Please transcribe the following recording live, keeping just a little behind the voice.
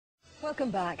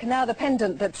Welcome back. Now the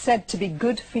pendant that's said to be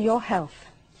good for your health.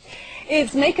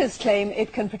 Its makers claim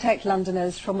it can protect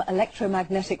Londoners from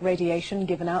electromagnetic radiation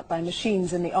given out by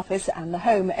machines in the office and the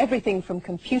home, everything from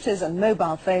computers and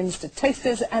mobile phones to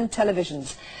toasters and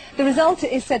televisions. The result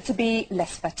is said to be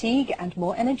less fatigue and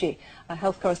more energy. Our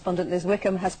health correspondent Liz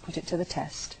Wickham has put it to the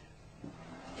test.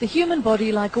 The human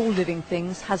body, like all living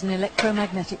things, has an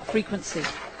electromagnetic frequency.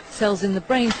 Cells in the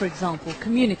brain, for example,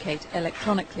 communicate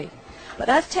electronically. But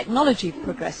as technology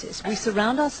progresses, we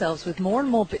surround ourselves with more and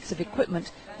more bits of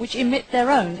equipment which emit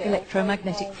their own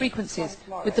electromagnetic frequencies,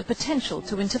 with the potential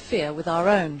to interfere with our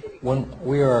own. When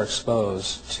we are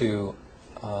exposed to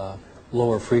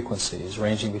lower frequencies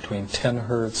ranging between 10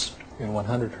 hertz and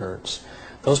 100 hertz,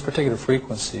 those particular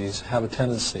frequencies have a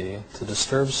tendency to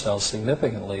disturb cells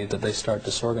significantly, that they start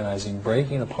disorganizing,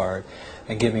 breaking apart,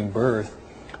 and giving birth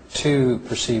to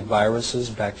perceived viruses,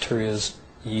 bacteria,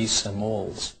 yeasts, and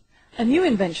molds. A new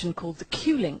invention called the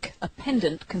Q-Link, a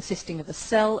pendant consisting of a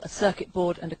cell, a circuit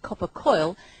board and a copper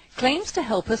coil, claims to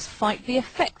help us fight the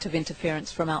effect of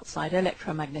interference from outside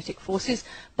electromagnetic forces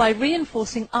by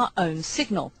reinforcing our own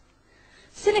signal.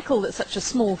 Cynical that such a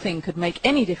small thing could make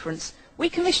any difference, we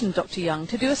commissioned Dr. Young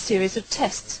to do a series of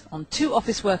tests on 2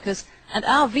 office workers and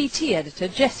our VT editor,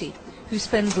 Jessie, who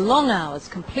spends long hours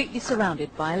completely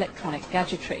surrounded by electronic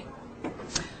gadgetry.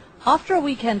 After a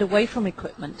weekend away from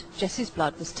equipment, Jessie's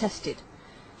blood was tested.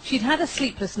 She'd had a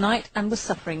sleepless night and was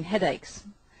suffering headaches.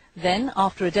 Then,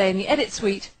 after a day in the edit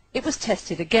suite, it was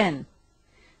tested again.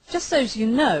 Just so as you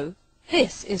know,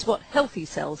 this is what healthy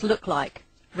cells look like: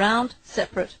 round,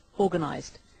 separate,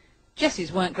 organized.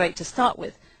 Jessie's weren't great to start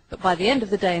with, but by the end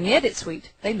of the day in the edit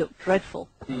suite, they looked dreadful.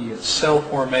 The cell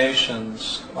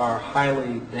formations are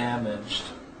highly damaged.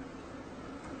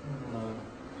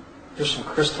 There's some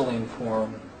crystalline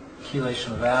form,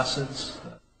 chelation of acids.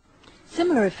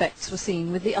 Similar effects were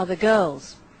seen with the other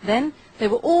girls. Then they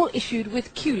were all issued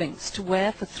with Q-Links to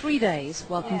wear for 3 days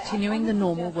while continuing the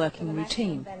normal working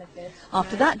routine.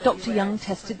 After that, Dr. Young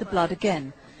tested the blood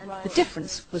again. The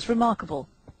difference was remarkable.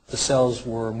 The cells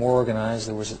were more organized,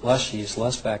 there was less yeast,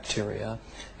 less bacteria,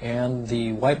 and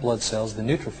the white blood cells, the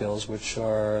neutrophils, which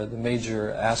are the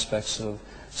major aspects of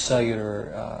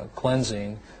cellular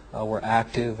cleansing, were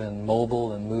active and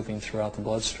mobile and moving throughout the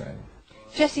bloodstream.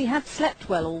 Jessie had slept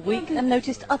well all week and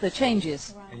noticed other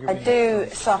changes. I do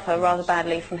suffer rather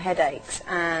badly from headaches,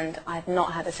 and I've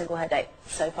not had a single headache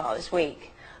so far this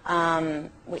week,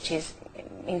 which is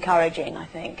encouraging, I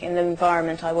think, in the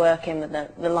environment I work in with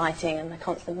the lighting and the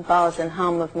constant buzz and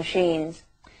hum of machines.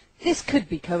 This could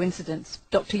be coincidence.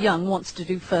 Dr. Young wants to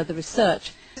do further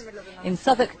research. In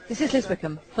Southwark, this is Liz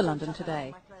Wickham for London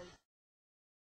Today.